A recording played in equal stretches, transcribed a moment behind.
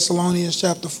Thessalonians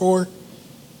chapter 4.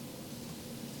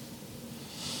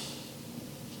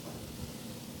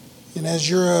 And as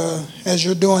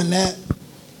you're doing that,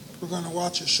 we're going to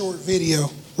watch a short video.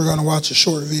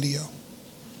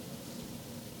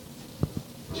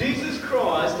 Jesus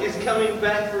Christ is coming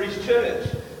back for his church.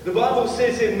 The Bible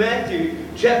says in Matthew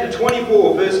chapter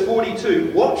 24, verse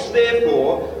 42, "Watch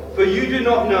therefore, for you do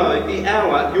not know the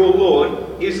hour your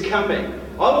Lord is coming."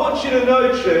 I want you to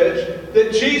know, church,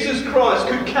 that Jesus Christ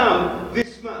could come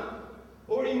this month.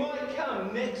 Or he might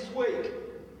come next week.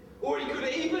 Or he could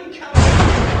even come...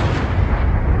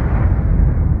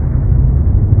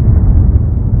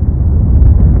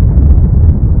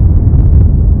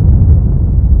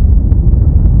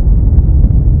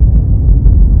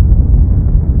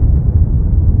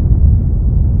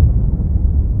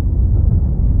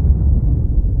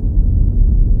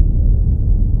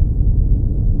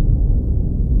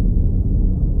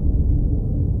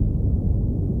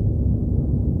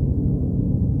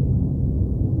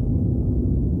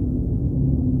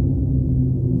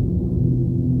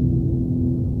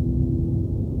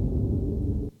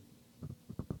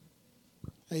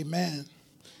 Amen.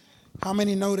 How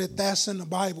many know that that's in the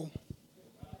Bible?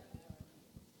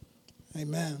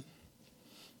 Amen.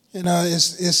 And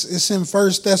it's in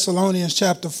 1 Thessalonians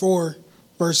chapter 4,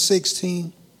 verse 16.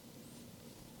 It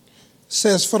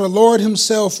says, "For the Lord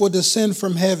himself will descend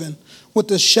from heaven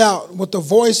with a shout, with the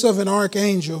voice of an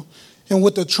archangel, and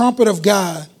with the trumpet of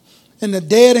God, and the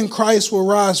dead in Christ will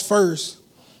rise first.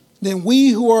 Then we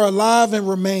who are alive and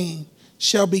remain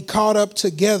shall be caught up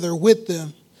together with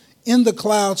them in the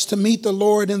clouds to meet the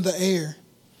Lord in the air.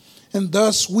 And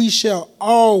thus we shall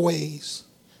always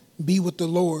be with the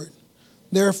Lord.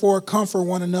 Therefore comfort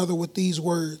one another with these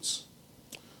words."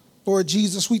 Lord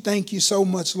Jesus, we thank you so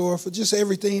much, Lord, for just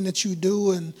everything that you do.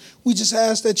 And we just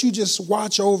ask that you just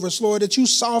watch over us, Lord, that you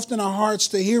soften our hearts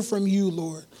to hear from you,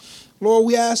 Lord. Lord,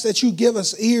 we ask that you give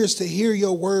us ears to hear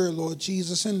your word, Lord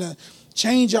Jesus, and to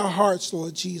change our hearts,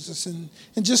 Lord Jesus, and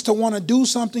just to want to do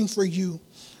something for you.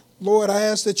 Lord, I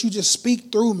ask that you just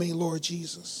speak through me, Lord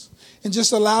Jesus, and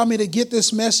just allow me to get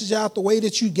this message out the way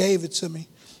that you gave it to me.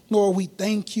 Lord, we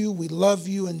thank you. We love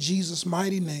you in Jesus'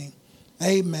 mighty name.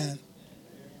 Amen.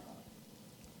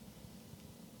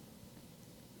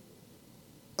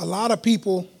 A lot of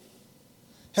people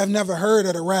have never heard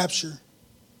of the rapture.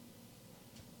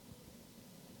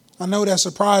 I know that's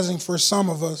surprising for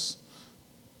some of us.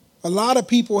 A lot of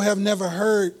people have never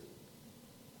heard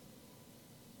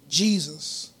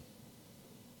Jesus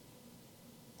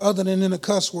other than in a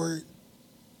cuss word.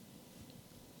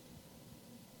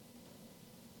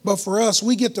 But for us,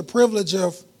 we get the privilege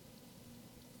of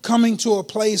coming to a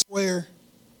place where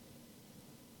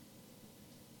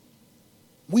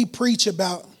we preach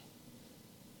about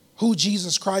who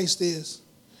Jesus Christ is.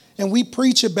 And we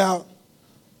preach about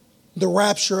the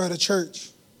rapture of the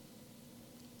church.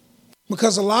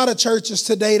 Because a lot of churches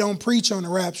today don't preach on the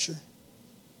rapture.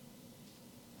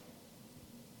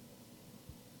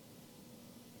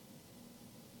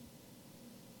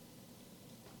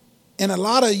 And a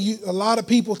lot of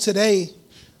people today,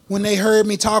 when they heard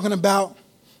me talking about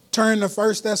turn to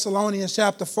 1 Thessalonians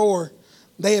chapter 4,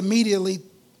 they immediately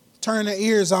turned their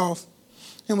ears off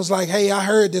and was like, "Hey, I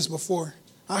heard this before.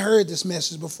 I heard this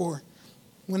message before."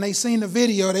 When they seen the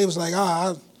video, they was like,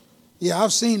 I've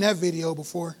seen that video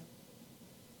before.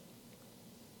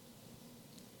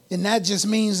 And that just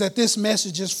means that this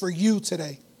message is for you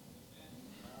today.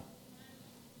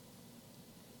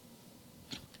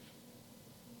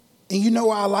 And you know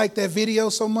why I like that video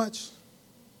so much?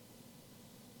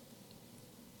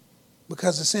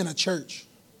 Because it's in a church.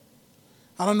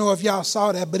 I don't know if y'all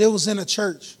saw that, but it was in a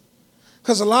church.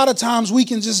 Because a lot of times we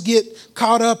can just get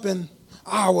caught up in,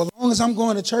 well, as long as I'm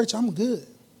going to church, I'm good.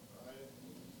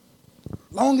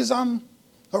 As long as I'm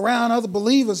around other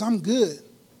believers, I'm good.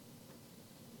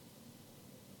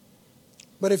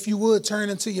 But if you would turn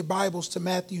into your Bibles to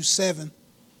Matthew 7.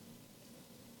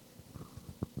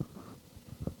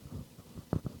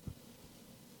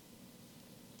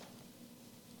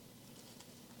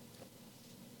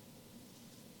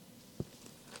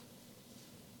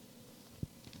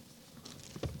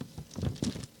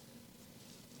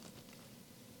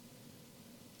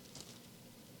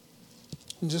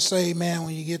 And just say amen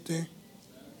when you get there.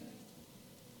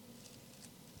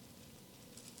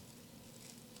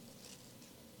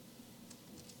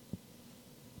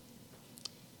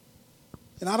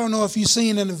 And I don't know if you've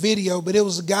seen in the video, but it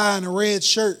was a guy in a red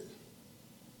shirt.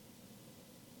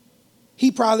 He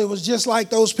probably was just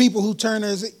like those people who turn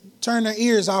their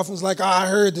ears off and was like, I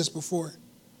heard this before.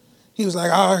 He was like,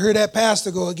 I heard that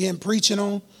pastor go again preaching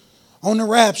on the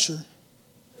rapture.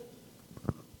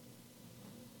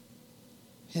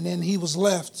 And then he was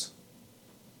left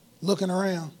looking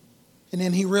around. And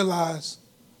then he realized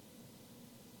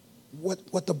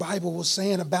what the Bible was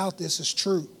saying about this is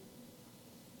true.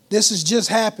 This has just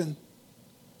happened.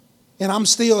 And I'm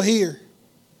still here.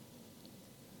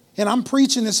 And I'm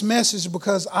preaching this message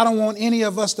because I don't want any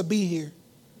of us to be here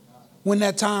when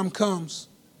that time comes.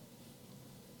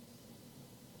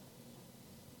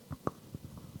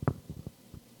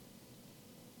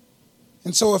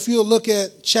 And so if you'll look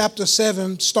at chapter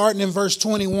 7, starting in verse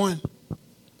 21.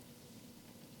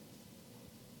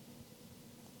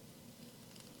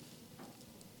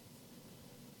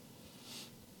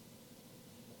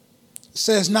 It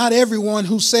says, "Not everyone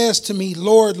who says to me,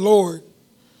 'Lord, Lord,'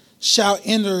 shall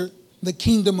enter the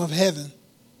kingdom of heaven,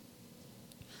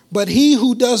 but he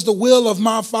who does the will of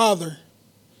my Father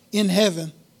in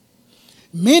heaven.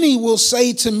 Many will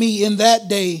say to me in that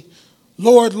day,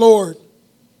 'Lord, Lord,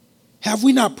 have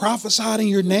we not prophesied in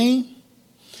your name,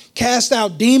 cast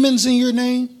out demons in your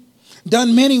name,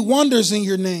 done many wonders in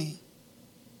your name?'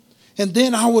 And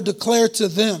then I will declare to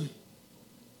them,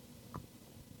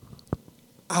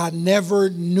 'I never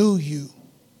knew you.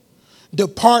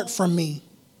 Depart from me,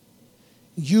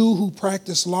 you who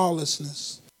practice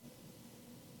lawlessness.'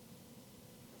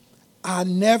 I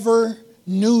never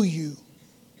knew you."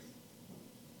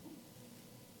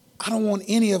 I don't want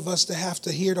any of us to have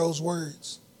to hear those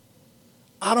words.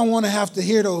 I don't want to have to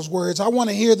hear those words. I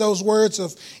want to hear those words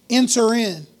of, "Enter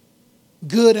in,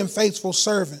 good and faithful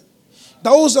servant."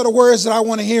 Those are the words that I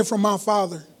want to hear from my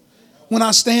Father when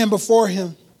I stand before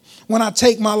him, when I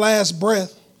take my last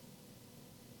breath.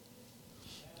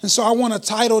 And so I want to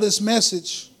title this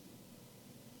message,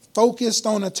 "Focused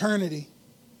on Eternity."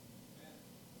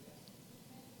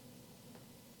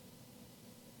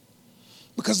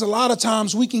 Because a lot of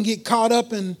times we can get caught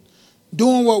up in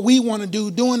doing what we want to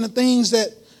do, doing the things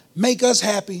that make us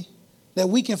happy, that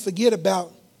we can forget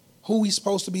about who we're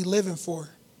supposed to be living for.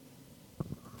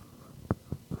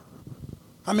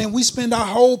 I mean, we spend our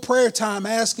whole prayer time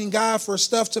asking God for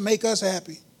stuff to make us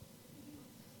happy.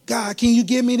 God, can you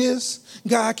give me this?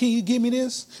 God, can you give me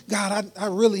this? God, I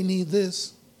really need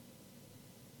this.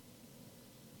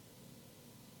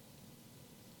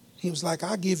 He was like,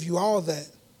 "I'll give you all that.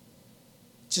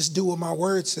 Just do what my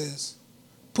word says.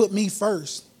 Put me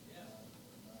first."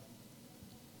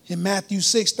 In Matthew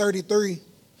 6:33,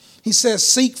 he says,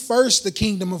 "Seek first the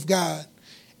kingdom of God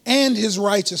and his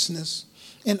righteousness,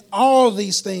 and all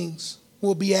these things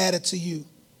will be added to you."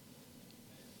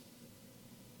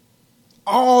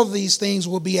 All these things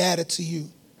will be added to you.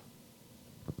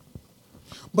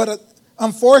 But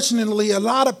unfortunately, a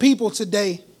lot of people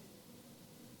today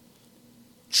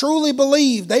truly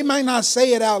believe, they might not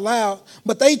say it out loud,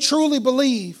 but they truly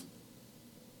believe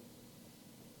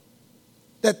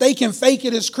that they can fake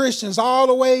it as Christians all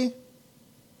the way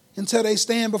until they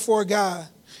stand before God.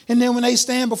 And then when they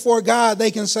stand before God, they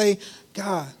can say,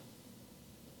 "God,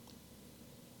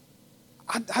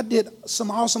 I did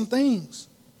some awesome things.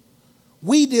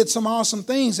 We did some awesome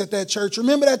things at that church.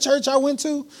 Remember that church I went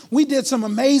to? We did some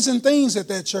amazing things at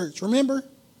that church. Remember?"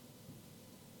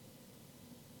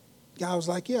 God was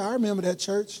like, "Yeah, I remember that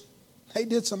church. They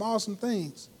did some awesome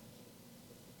things.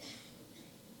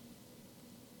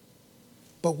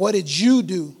 But what did you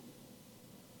do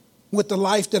with the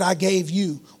life that I gave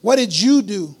you? What did you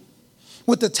do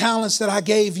with the talents that I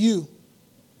gave you?"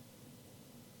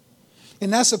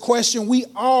 And that's a question we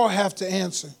all have to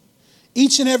answer.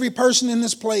 Each and every person in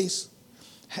this place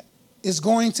is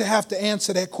going to have to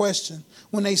answer that question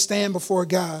when they stand before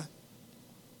God.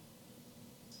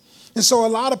 And so a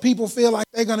lot of people feel like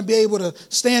they're going to be able to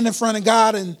stand in front of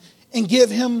God and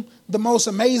give him the most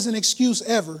amazing excuse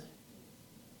ever.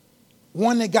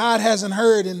 One that God hasn't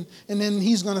heard, and then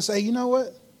he's going to say, "You know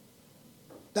what?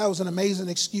 That was an amazing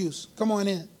excuse. Come on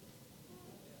in."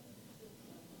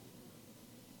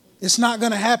 It's not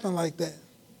going to happen like that.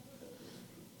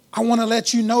 I want to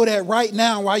let you know that right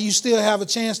now while you still have a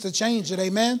chance to change it.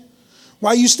 Amen?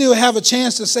 While you still have a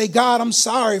chance to say, "God, I'm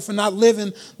sorry for not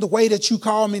living the way that you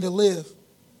called me to live."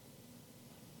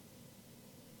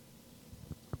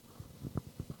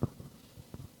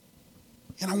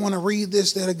 And I want to read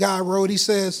this that a guy wrote. He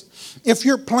says, "If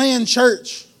you're playing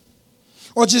church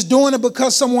or just doing it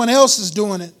because someone else is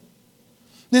doing it,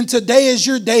 then today is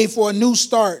your day for a new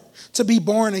start, to be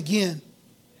born again."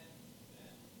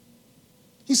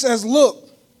 He says, "Look,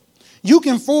 you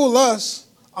can fool us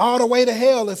all the way to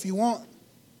hell if you want.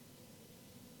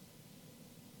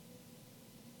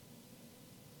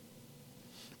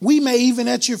 We may even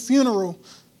at your funeral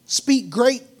speak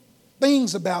great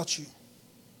things about you.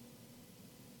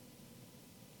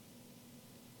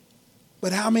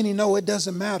 But how many know it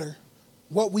doesn't matter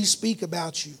what we speak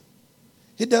about you.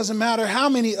 It doesn't matter how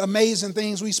many amazing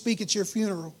things we speak at your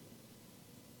funeral.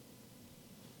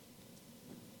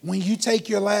 When you take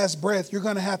your last breath, you're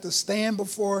going to have to stand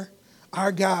before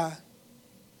our God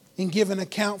and give an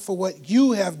account for what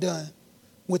you have done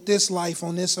with this life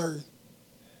on this earth.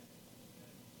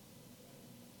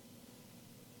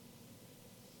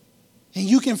 And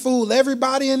you can fool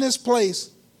everybody in this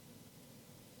place.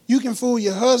 You can fool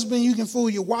your husband, you can fool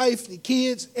your wife, your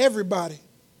kids, everybody.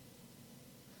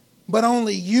 But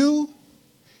only you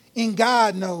and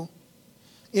God know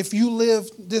if you live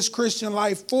this Christian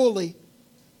life fully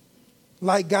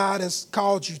like God has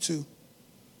called you to.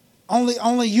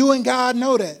 Only you and God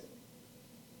know that.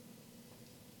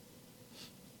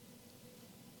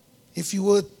 If you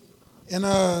would, in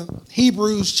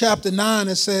Hebrews chapter 9,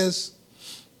 it says,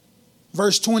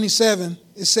 verse 27,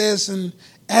 it says, and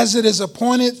as it is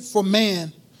appointed for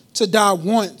man to die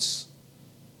once,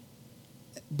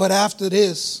 but after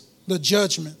this, the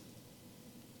judgment.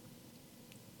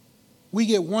 We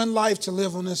get one life to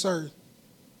live on this earth.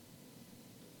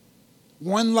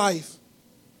 One life.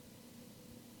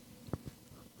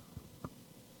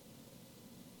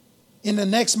 And the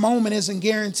next moment isn't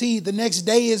guaranteed. The next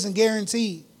day isn't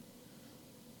guaranteed.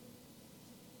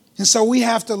 And so we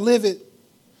have to live it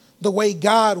the way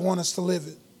God wants us to live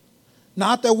it.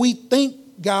 Not that we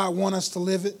think God wants us to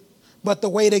live it, but the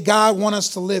way that God wants us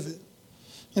to live it.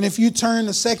 And if you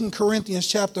turn to 2 Corinthians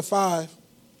chapter 5,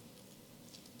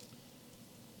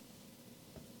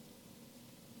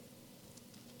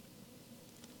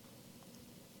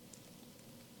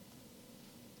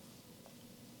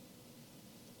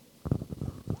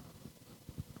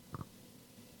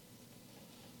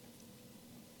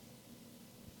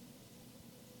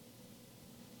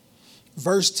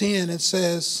 verse 10, it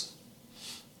says,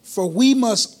 for we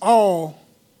must all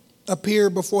appear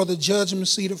before the judgment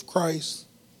seat of Christ,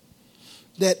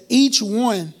 that each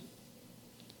one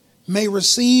may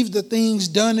receive the things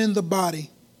done in the body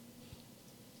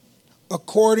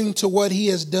according to what he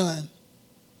has done,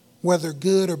 whether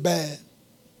good or bad.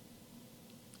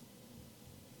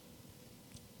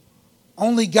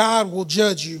 Only God will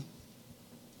judge you.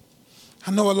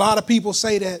 I know a lot of people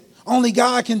say that only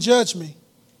God can judge me.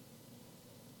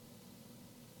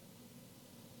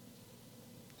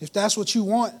 If that's what you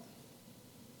want,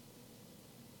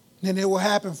 then it will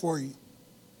happen for you.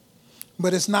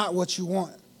 But it's not what you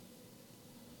want.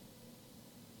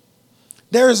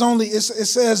 It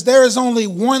says there is only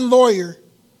one lawyer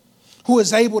who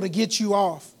is able to get you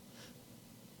off.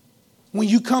 When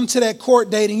you come to that court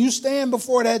date and you stand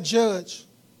before that judge,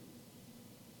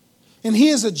 and he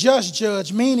is a just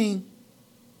judge, meaning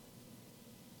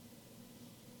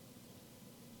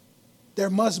there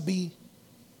must be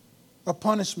a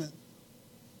punishment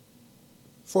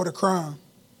for the crime.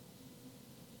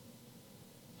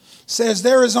 Says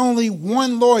there is only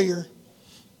one lawyer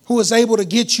who is able to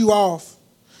get you off.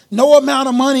 No amount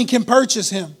of money can purchase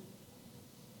him.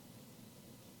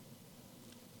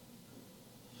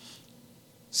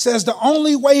 Says the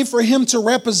only way for him to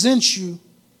represent you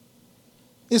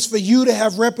is for you to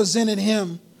have represented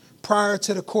him prior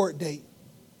to the court date.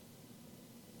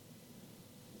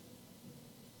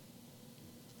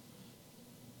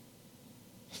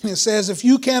 It says if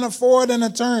you can't afford an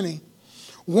attorney,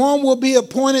 one will be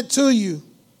appointed to you,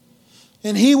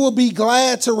 and he will be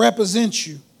glad to represent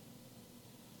you.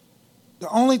 The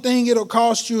only thing it'll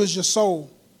cost you is your soul.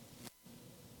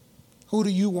 Who do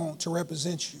you want to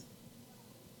represent you?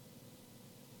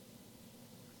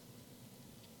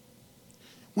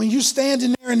 When you're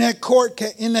standing there in that court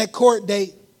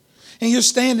date, and you're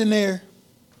standing there,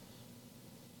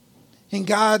 and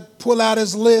God pull out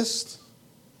his list,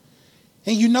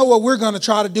 and you know what we're going to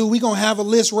try to do? We're going to have a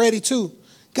list ready too.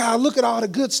 God, look at all the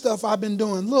good stuff I've been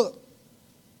doing. Look.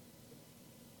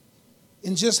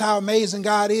 And just how amazing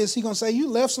God is, he's going to say, you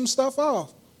left some stuff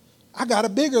off. I got a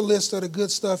bigger list of the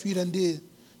good stuff you done did.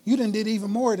 You done did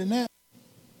even more than that.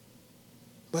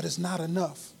 But it's not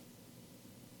enough.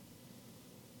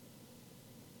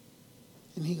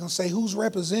 And he's going to say, who's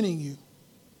representing you?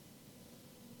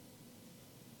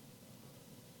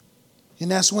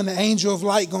 And that's when the angel of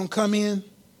light going to come in.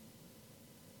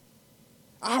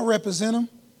 I'll represent him.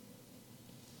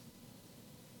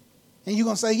 And you're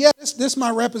going to say, yeah, this is my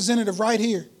representative right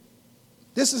here.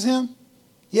 This is him?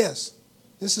 Yes,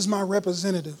 this is my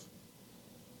representative.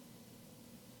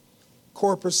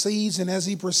 Court proceeds, and as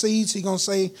he proceeds, he's going to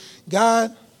say,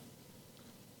 God,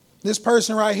 this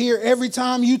person right here, every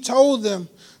time you told them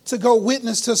to go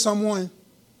witness to someone,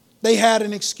 they had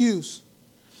an excuse.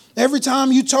 Every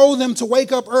time you told them to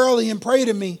wake up early and pray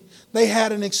to me, they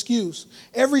had an excuse.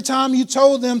 Every time you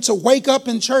told them to wake up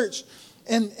in church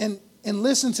and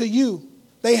listen to you,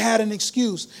 they had an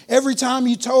excuse. Every time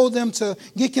you told them to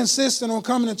get consistent on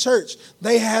coming to church,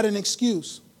 they had an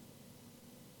excuse.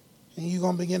 And you're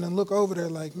going to begin to look over there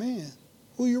like, man,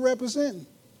 who you representing?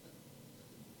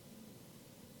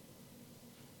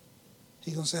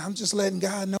 He's going to say, I'm just letting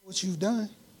God know what you've done.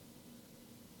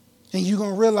 And you're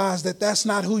going to realize that that's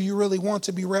not who you really want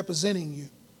to be representing you.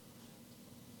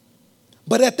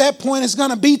 But at that point, it's going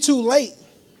to be too late.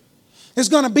 It's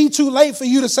going to be too late for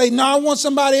you to say, no, I want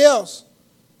somebody else.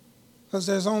 Because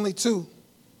there's only two.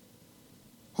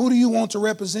 Who do you want to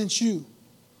represent you?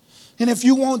 And if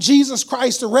you want Jesus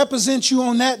Christ to represent you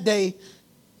on that day,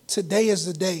 today is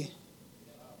the day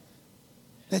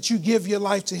that you give your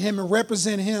life to him and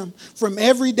represent him from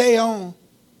every day on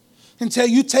until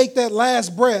you take that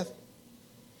last breath.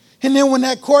 And then when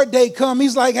that court date comes,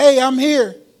 he's like, hey, I'm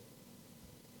here.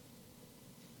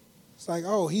 It's like,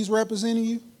 oh, he's representing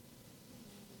you?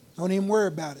 Don't even worry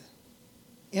about it.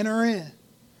 Enter in,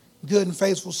 good and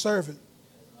faithful servant.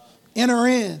 Enter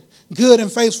in, good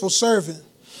and faithful servant.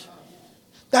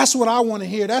 That's what I want to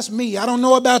hear. That's me. I don't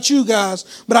know about you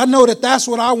guys, but I know that that's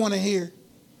what I want to hear.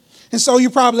 And so you're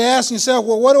probably asking yourself,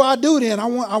 well, what do I do then? I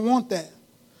want that.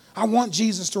 I want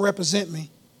Jesus to represent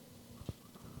me.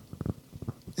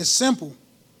 It's simple.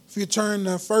 If you turn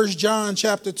to 1 John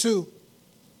chapter 2.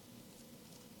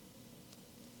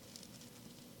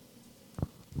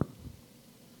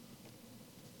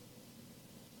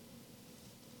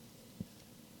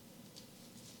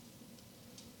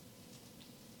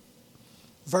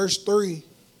 Verse 3,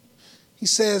 he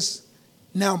says,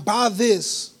 now by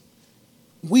this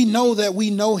we know that we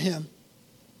know him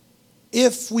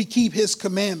if we keep his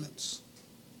commandments.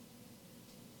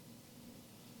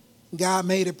 God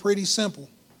made it pretty simple.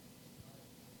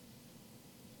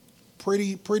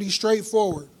 Pretty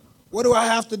straightforward. What do I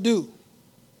have to do?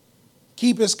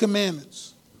 Keep his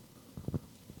commandments.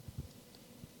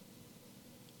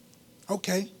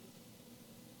 Okay.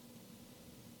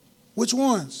 Which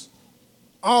ones?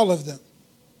 All of them.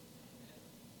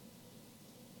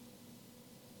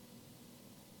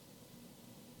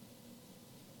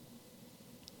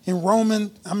 In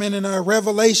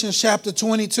Revelation chapter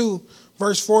 22,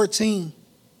 verse 14,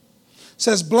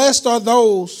 says, blessed are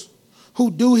those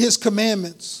who do his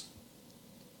commandments,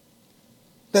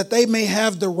 that they may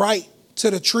have the right to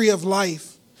the tree of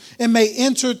life and may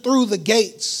enter through the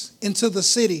gates into the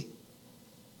city.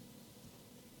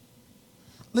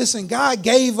 Listen, God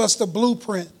gave us the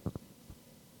blueprint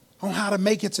on how to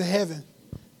make it to heaven.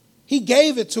 He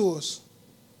gave it to us.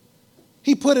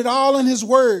 He put it all in his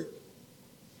word.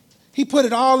 He put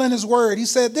it all in his word. He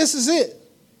said, this is it.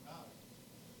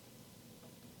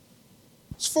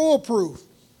 It's foolproof.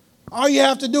 All you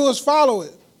have to do is follow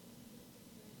it.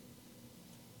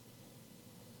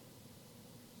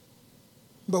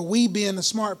 But we, being the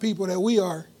smart people that we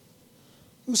are,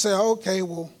 we say, okay,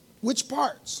 well, which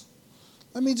parts?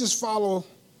 Let me just follow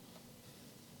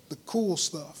the cool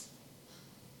stuff.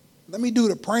 Let me do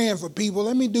the praying for people.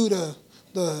 Let me do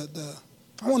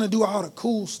I want to do all the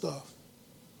cool stuff.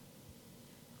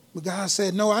 But God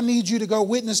said, no, I need you to go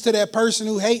witness to that person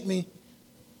who hate me,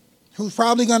 who's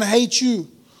probably going to hate you,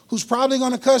 who's probably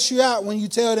going to cuss you out when you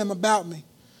tell them about me.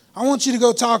 I want you to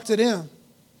go talk to them.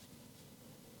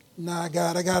 Nah,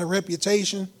 God, I got a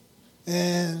reputation,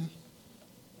 and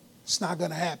it's not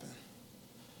going to happen.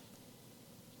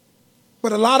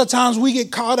 But a lot of times we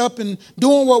get caught up in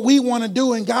doing what we want to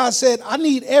do. And God said, I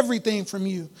need everything from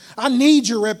you. I need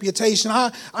your reputation.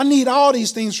 I need all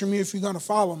these things from you if you're going to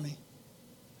follow me.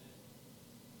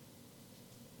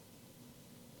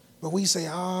 But we say,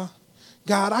 God,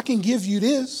 I can give you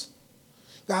this.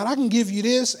 God, I can give you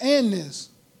this and this.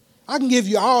 I can give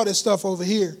you all this stuff over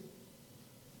here.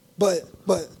 But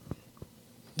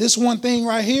this one thing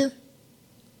right here,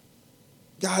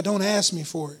 God, don't ask me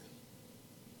for it.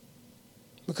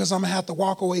 Because I'm going to have to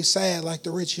walk away sad like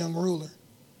the rich young ruler.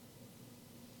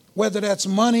 Whether that's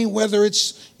money, whether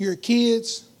it's your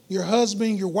kids, your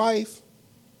husband, your wife.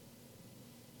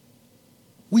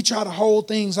 We try to hold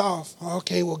things off.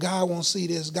 Okay, well, God won't see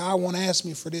this. God won't ask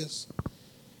me for this.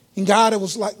 And God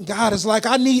is like,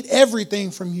 I need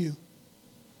everything from you.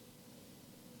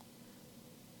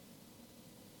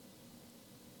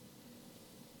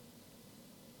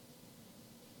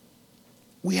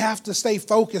 We have to stay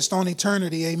focused on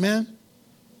eternity. Amen?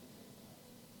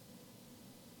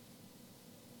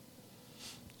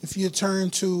 If you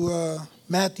turn to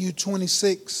Matthew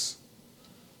 26,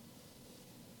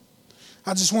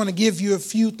 I just want to give you a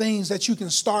few things that you can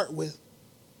start with.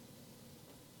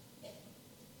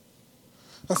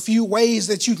 a few ways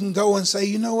that you can go and say,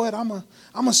 you know what, I'm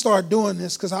gonna start doing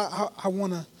this because I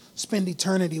want to spend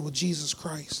eternity with Jesus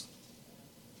Christ.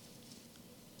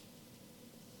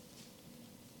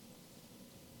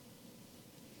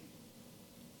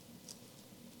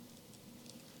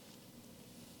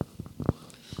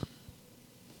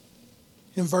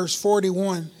 In verse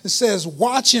 41, it says,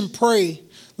 watch and pray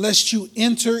lest you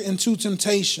enter into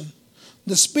temptation.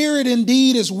 The spirit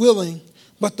indeed is willing,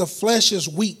 but the flesh is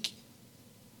weak.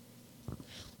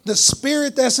 The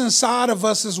spirit that's inside of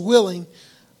us is willing.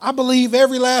 I believe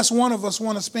every last one of us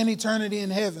want to spend eternity in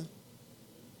heaven.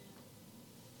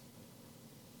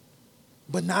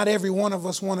 But not every one of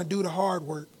us want to do the hard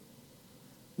work.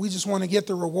 We just want to get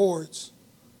the rewards.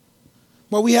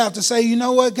 But we have to say, you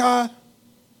know what, God?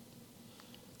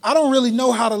 I don't really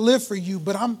know how to live for you,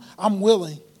 but I'm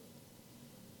willing.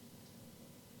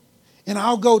 And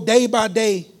I'll go day by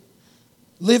day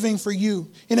living for you.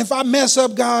 And if I mess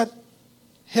up, God,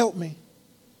 help me.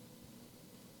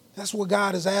 That's what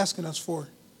God is asking us for.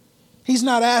 He's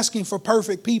not asking for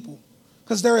perfect people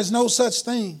because there is no such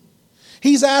thing.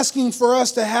 He's asking for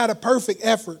us to have a perfect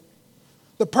effort,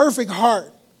 the perfect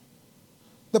heart,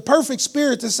 the perfect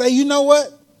spirit to say, you know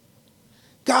what?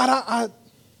 God,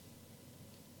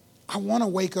 I want to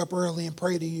wake up early and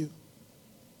pray to you.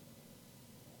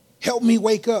 Help me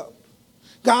wake up.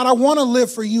 God, I want to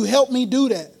live for you. Help me do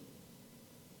that.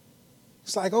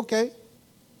 It's like, okay,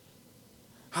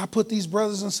 I put these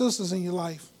brothers and sisters in your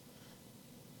life.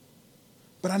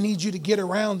 But I need you to get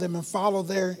around them and follow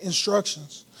their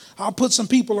instructions. I'll put some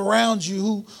people around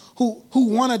you who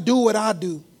want to do what I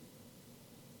do.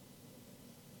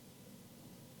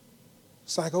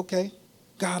 It's like, okay,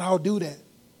 God, I'll do that.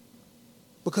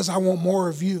 Because I want more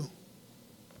of you.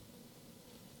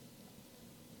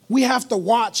 We have to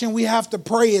watch and we have to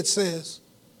pray, it says.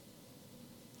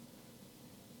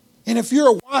 And if you're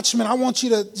a watchman, I want you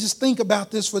to just think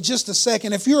about this for just a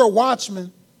second. If you're a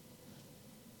watchman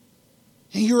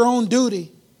and you're on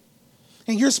duty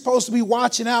and you're supposed to be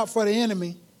watching out for the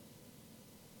enemy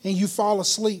and you fall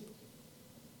asleep,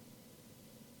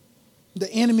 the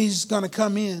enemy's going to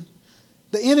come in.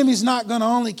 The enemy's not going to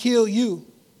only kill you,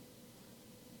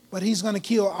 but he's going to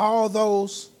kill all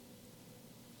those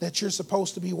that you're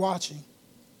supposed to be watching.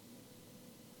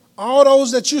 All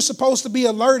those that you're supposed to be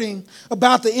alerting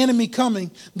about the enemy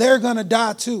coming, they're going to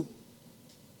die too.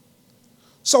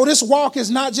 So this walk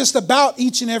is not just about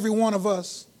each and every one of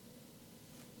us.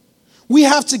 We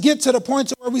have to get to the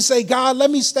point where we say, God,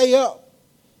 let me stay up.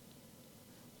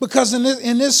 Because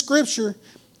in this scripture,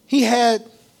 he had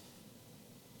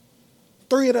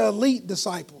 3 of the elite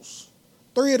disciples.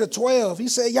 3 of the 12. He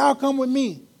said, y'all come with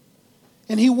me.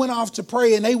 And he went off to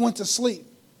pray and they went to sleep.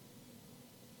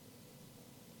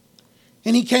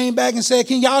 And he came back and said,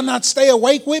 can y'all not stay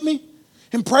awake with me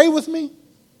and pray with me?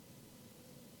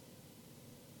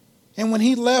 And when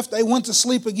he left, they went to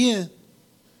sleep again.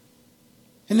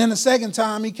 And then the second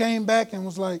time he came back and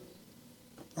was like,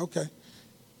 okay.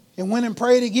 And went and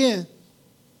prayed again. And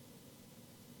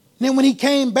then when he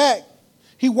came back,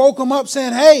 he woke them up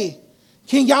saying, hey,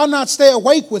 can y'all not stay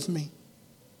awake with me?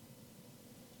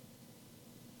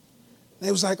 They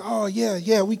was like, oh,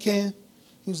 yeah, we can.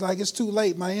 He was like, it's too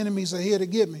late. My enemies are here to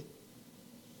get me.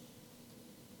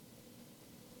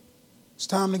 It's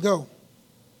time to go.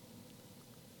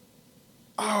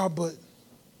 But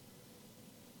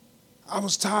I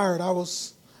was tired. I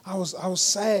was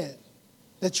sad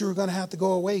that you were going to have to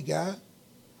go away, God.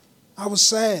 I was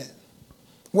sad.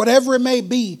 Whatever it may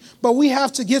be. But we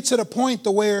have to get to the point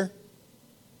to where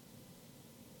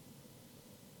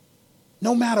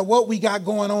no matter what we got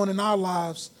going on in our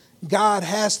lives, God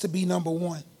has to be number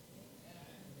one.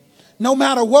 No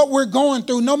matter what we're going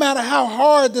through, no matter how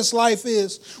hard this life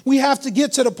is, we have to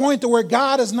get to the point to where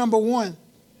God is number one.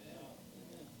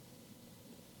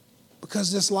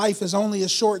 Because this life is only a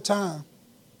short time.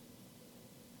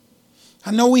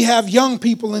 I know we have young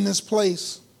people in this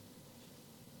place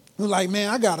who are like, man,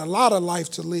 I got a lot of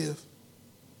life to live.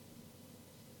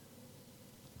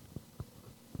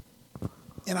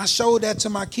 And I showed that to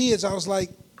my kids. I was like,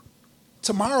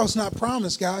 tomorrow's not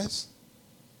promised, guys.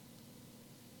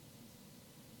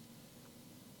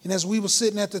 And as we were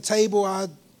sitting at the table, I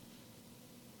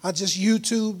just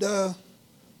YouTubed the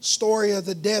story of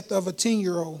the death of a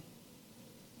 10-year-old.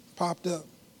 Popped up.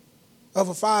 Of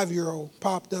a 5-year-old.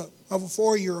 Popped up. Of a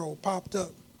 4-year-old. Popped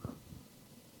up.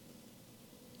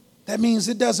 That means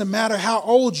it doesn't matter how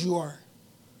old you are.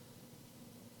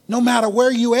 No matter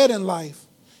where you at in life.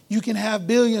 You can have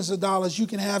billions of dollars. You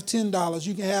can have $10.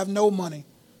 You can have no money.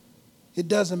 It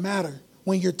doesn't matter.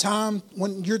 When your time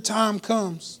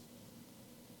comes,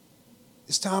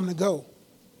 it's time to go.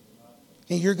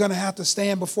 And you're going to have to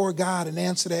stand before God and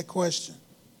answer that question.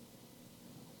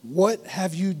 What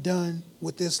have you done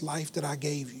with this life that I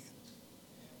gave you?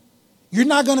 You're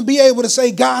not going to be able to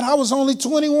say, God, I was only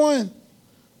 21.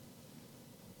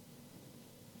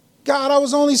 God, I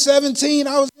was only 17.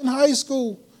 I was in high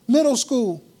school, middle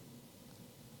school.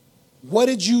 What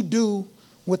did you do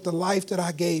with the life that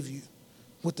I gave you?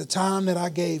 With the time that I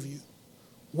gave you?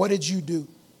 What did you do?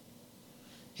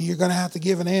 And you're going to have to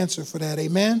give an answer for that.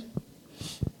 Amen?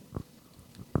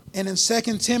 And in 2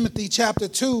 Timothy chapter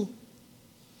 2,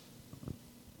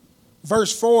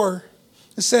 verse 4,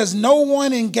 it says, no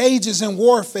one engages in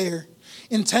warfare,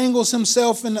 entangles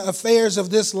himself in the affairs of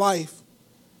this life,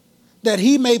 that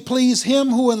he may please him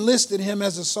who enlisted him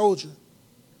as a soldier.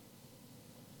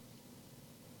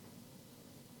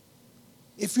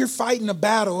 If you're fighting a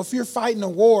battle, if you're fighting a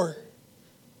war,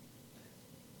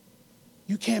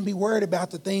 you can't be worried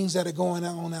about the things that are going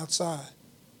on outside.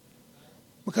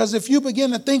 Because if you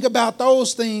begin to think about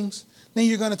those things, then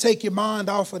you're going to take your mind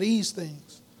off of these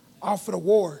things, off of the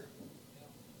war.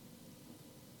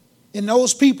 And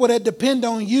those people that depend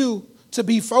on you to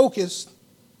be focused,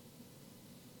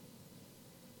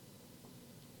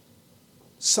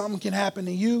 something can happen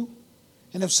to you.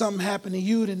 And if something happened to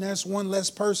you, then that's one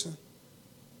less person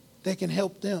that can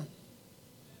help them.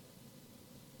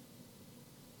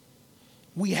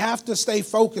 We have to stay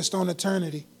focused on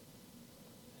eternity.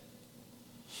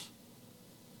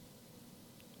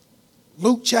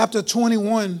 Luke chapter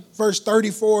 21, verse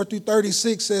 34 through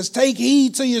 36 says, take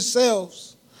heed to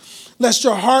yourselves, lest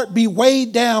your heart be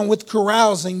weighed down with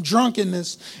carousing,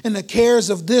 drunkenness, and the cares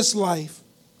of this life.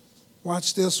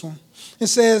 Watch this one. It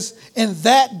says, and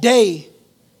that day,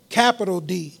 capital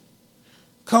D,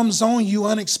 comes on you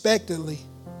unexpectedly,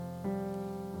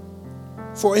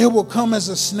 for it will come as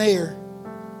a snare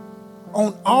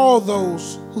on all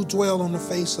those who dwell on the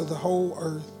face of the whole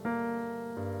earth.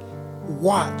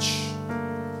 Watch,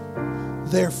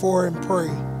 therefore, and pray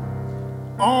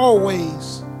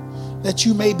always that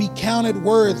you may be counted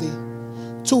worthy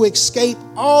to escape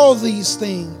all these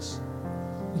things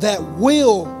that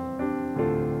will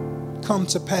come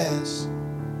to pass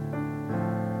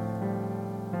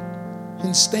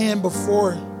and stand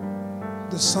before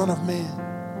the Son of Man.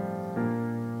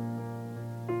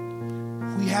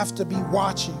 We have to be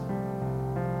watching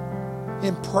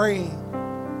and praying,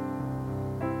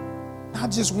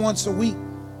 not just once a week,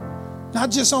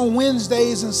 not just on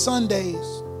Wednesdays and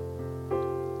Sundays.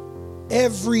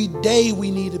 Every day we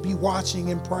need to be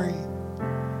watching and praying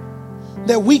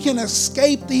that we can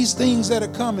escape these things that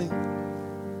are coming.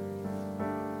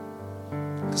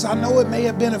 Because I know it may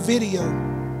have been a video,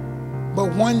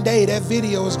 but one day that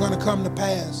video is going to come to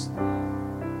pass.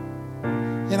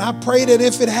 And I pray that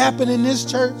if it happened in this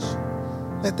church,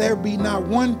 that there be not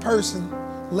one person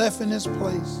left in this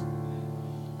place.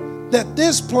 That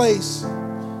this place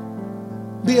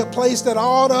be a place that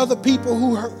all the other people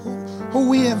who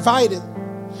we invited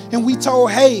and we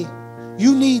told, hey,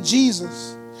 you need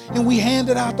Jesus. And we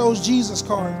handed out those Jesus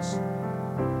cards.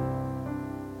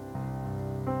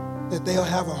 That they'll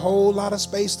have a whole lot of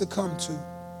space to come to.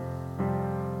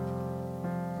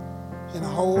 And a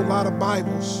whole lot of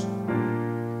Bibles.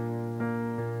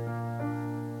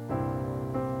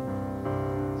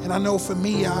 And I know for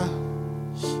me, I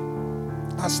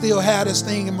still have this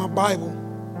thing in my Bible.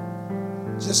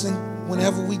 Just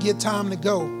whenever we get time to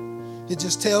go, it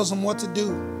just tells them what to do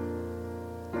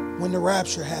when the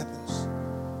rapture happens.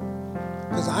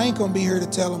 Because I ain't going to be here to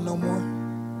tell them no more.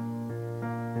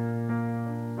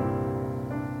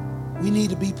 We need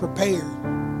to be prepared.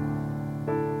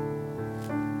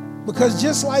 Because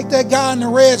just like that guy in the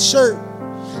red shirt,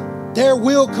 there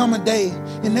will come a day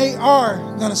and they are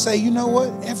going to say, you know what?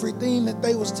 Everything that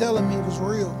they was telling me was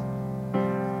real.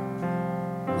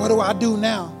 What do I do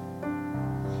now?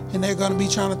 And they're going to be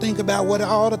trying to think about what are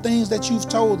all the things that you've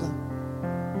told them.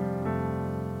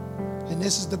 And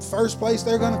this is the first place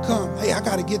they're going to come. Hey, I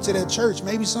got to get to that church.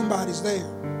 Maybe somebody's there.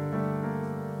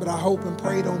 But I hope and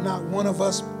pray that not one of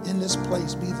us in this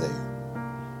place be there.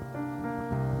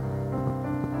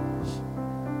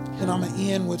 And I'm going to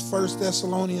end with 1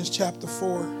 Thessalonians chapter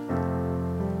 4.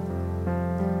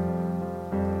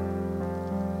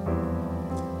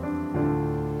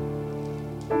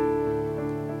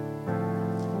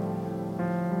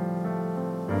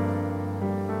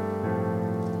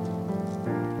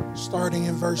 Starting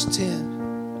in verse 10.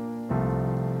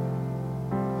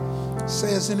 It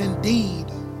says, and indeed,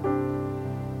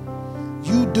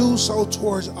 you do so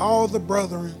towards all the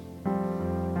brethren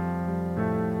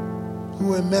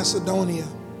who are in Macedonia.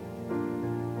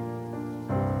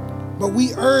 But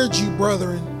we urge you,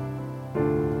 brethren,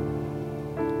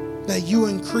 that you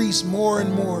increase more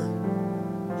and more.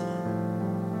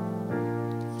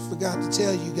 I forgot to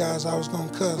tell you guys I was going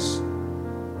to cuss.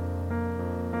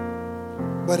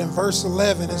 But in verse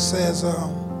 11 it says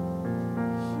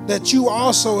that you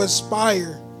also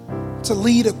aspire to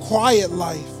lead a quiet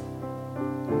life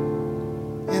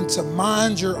and to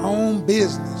mind your own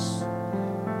business.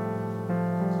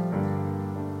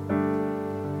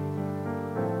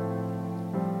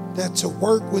 That to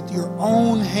work with your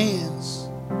own hands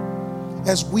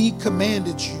as we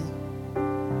commanded you.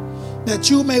 That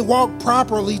you may walk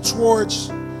properly towards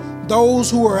those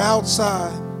who are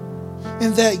outside,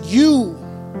 and that you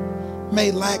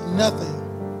may lack nothing.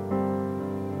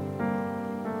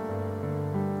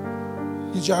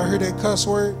 Did y'all hear that cuss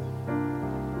word?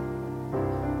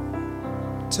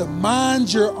 To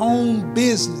mind your own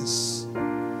business.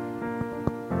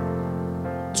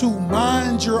 To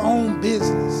mind your own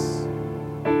business.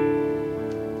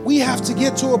 We have to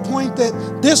get to a point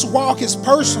that this walk is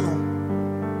personal.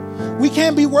 We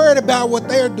can't be worried about what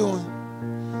they're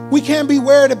doing. We can't be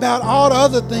worried about all the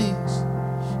other things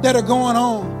that are going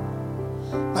on.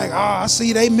 Like, I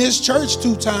see they missed church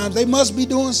 2 times. They must be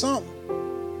doing something.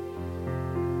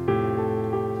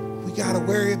 We got to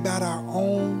worry about our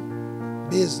own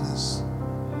business.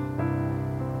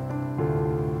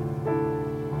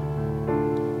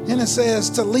 And it says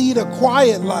to lead a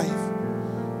quiet life.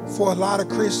 For a lot of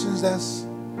Christians, that's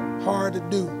hard to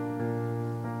do.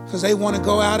 Because they want to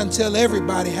go out and tell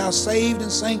everybody how saved and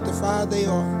sanctified they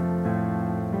are.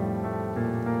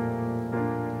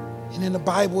 And in the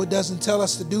Bible, it doesn't tell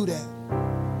us to do that.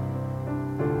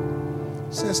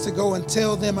 It says to go and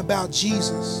tell them about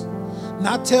Jesus.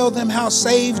 Not tell them how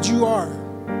saved you are.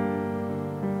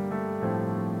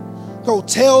 Go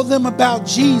tell them about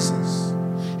Jesus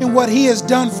and what he has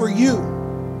done for you.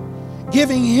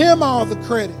 Giving him all the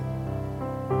credit.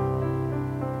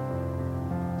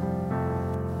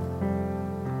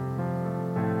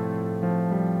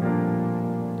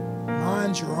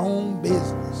 Mind your own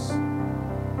business.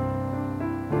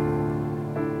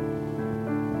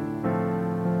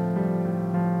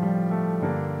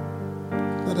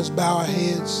 Let us bow our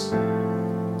heads,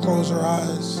 close our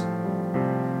eyes.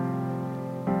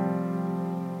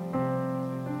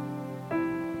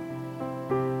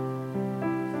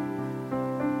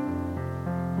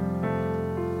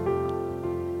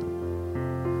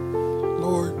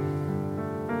 Lord,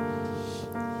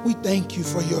 we thank you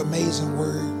for your amazing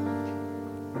word.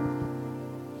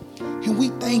 And we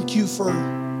thank you for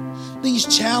these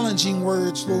challenging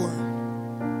words, Lord.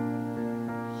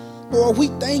 Lord, we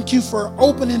thank you for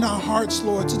opening our hearts,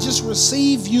 Lord, to just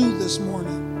receive you this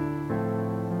morning.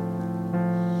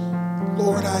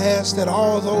 Lord, I ask that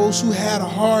all those who had a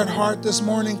hard heart this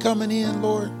morning coming in,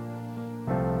 Lord,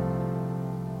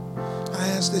 I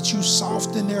ask that you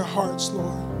soften their hearts,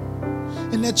 Lord,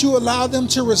 and that you allow them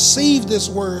to receive this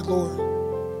word, Lord.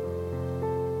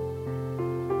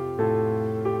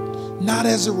 Not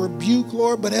as a rebuke,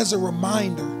 Lord, but as a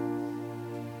reminder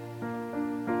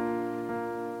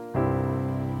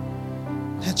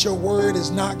that your word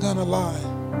is not going to lie.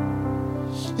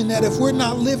 And that if we're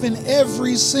not living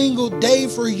every single day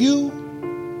for you,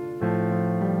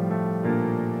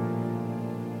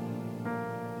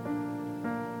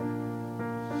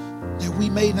 that we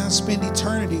may not spend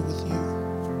eternity with you.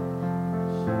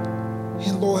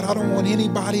 And Lord, I don't want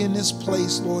anybody in this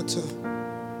place, Lord, to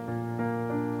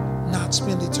not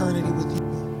spend eternity with you.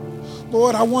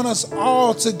 Lord, I want us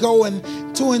all to go and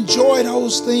to enjoy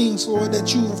those things, Lord,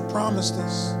 that you have promised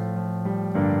us.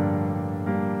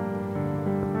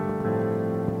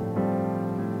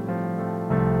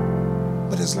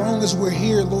 But as long as we're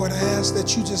here, Lord, I ask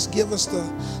that you just give us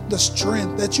the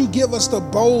strength, that you give us the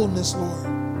boldness, Lord,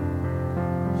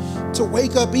 to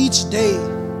wake up each day,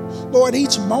 Lord,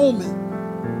 each moment,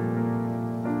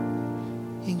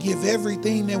 and give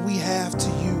everything that we have to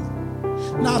you.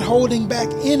 Not holding back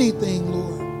anything,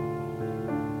 Lord.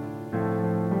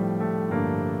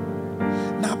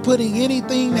 Not putting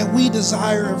anything that we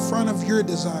desire in front of your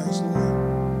desires, Lord.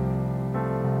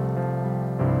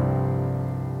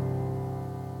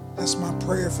 That's my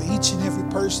prayer for each and every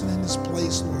person in this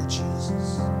place, Lord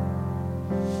Jesus.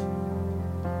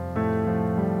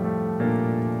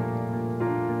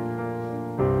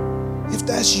 If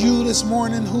that's you this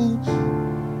morning, who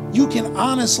you can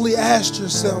honestly ask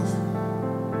yourself,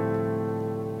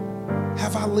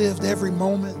 have I lived every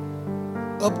moment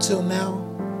up till now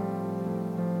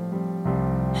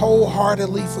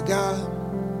wholeheartedly for God?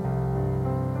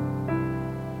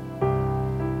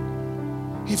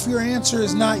 If your answer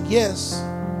is not yes,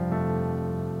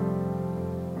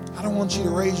 I don't want you to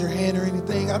raise your hand or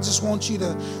anything. I just want you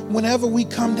to, whenever we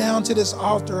come down to this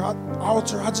altar, I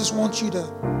just want you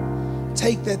to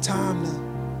take that time to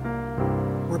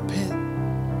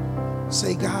repent.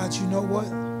 Say, God, you know what?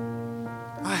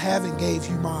 I haven't gave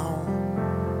you my all.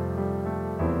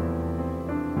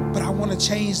 But I want to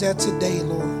change that today,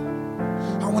 Lord.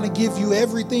 I want to give you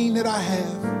everything that I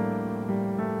have.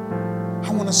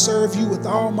 I want to serve you with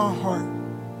all my heart.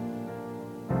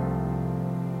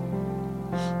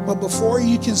 But before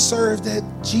you can serve that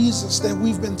Jesus that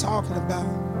we've been talking about,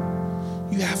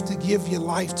 you have to give your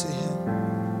life to him.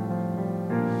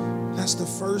 That's the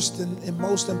first and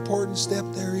most important step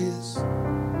there is.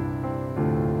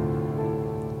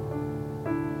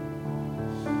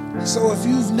 So if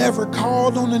you've never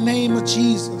called on the name of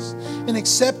Jesus and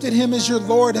accepted him as your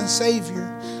Lord and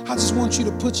Savior, I just want you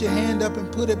to put your hand up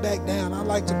and put it back down. I'd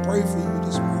like to pray for you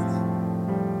this morning.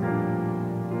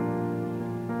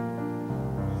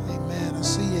 Amen. I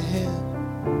see your hand.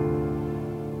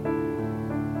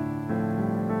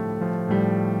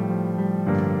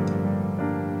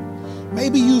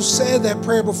 Maybe you said that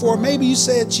prayer before. Maybe you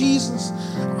said, Jesus,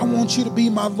 I want you to be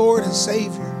my Lord and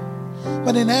Savior.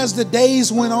 But then as the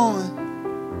days went on,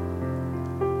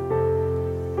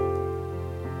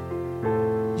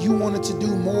 you wanted to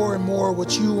do more and more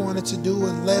what you wanted to do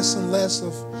and less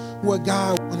of what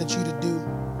God wanted you to do.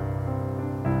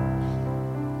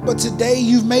 But today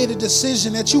you've made a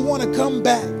decision that you want to come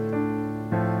back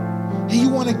and you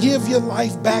want to give your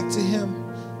life back to him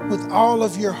with all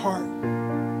of your heart.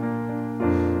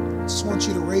 I just want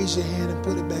you to raise your hand and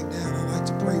put it back down. I'd like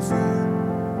to pray for you.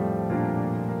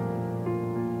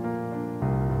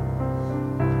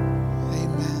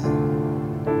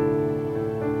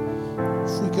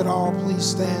 Could all please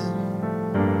stand.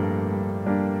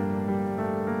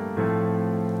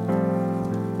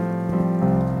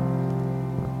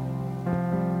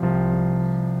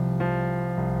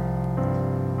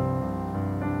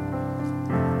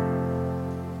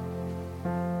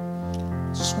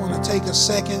 Just want to take a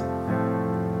second.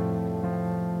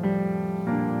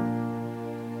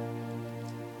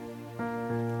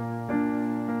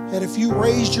 That if you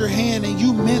raised your hand and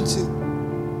you meant it,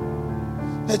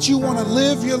 that you want to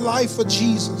live your life for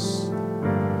Jesus,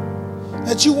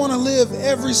 that you want to live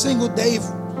every single day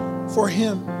for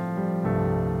him.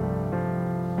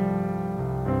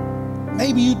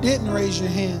 Maybe you didn't raise your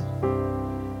hand,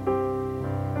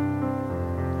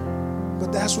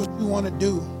 but that's what you want to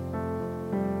do.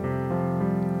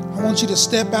 I want you to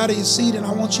step out of your seat and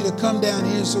I want you to come down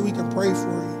here so we can pray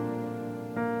for you.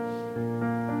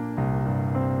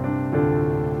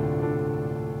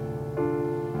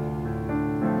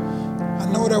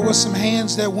 There was some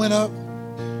hands that went up.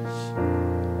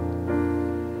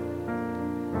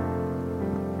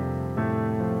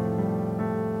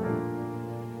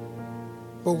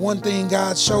 But one thing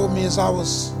God showed me as I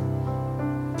was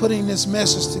putting this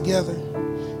message together,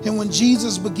 and when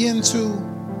Jesus began to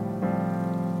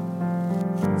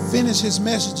finish his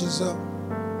messages up,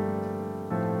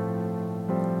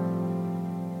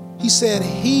 he said,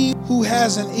 he who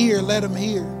has an ear, let him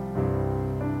hear.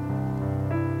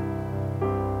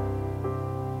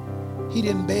 He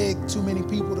didn't beg too many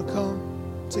people to come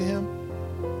to him.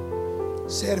 He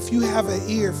said, if you have an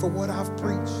ear for what I've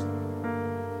preached,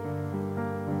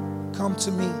 come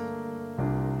to me.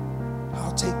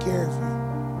 I'll take care of you.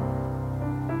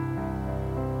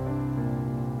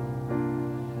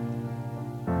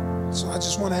 So I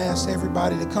just want to ask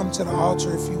everybody to come to the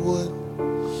altar if you would.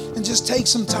 And just take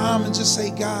some time and just say,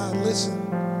 God, listen,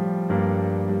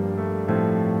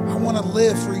 I want to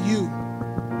live for you.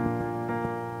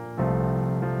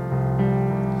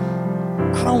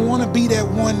 I don't want to be that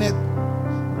one that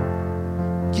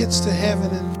gets to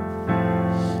heaven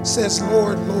and says,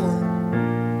 Lord, Lord.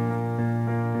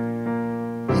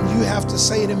 And you have to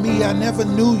say to me, I never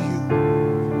knew you.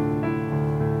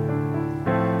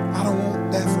 I don't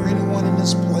want that for anyone in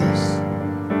this place.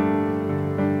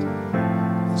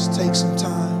 Let's take some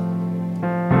time.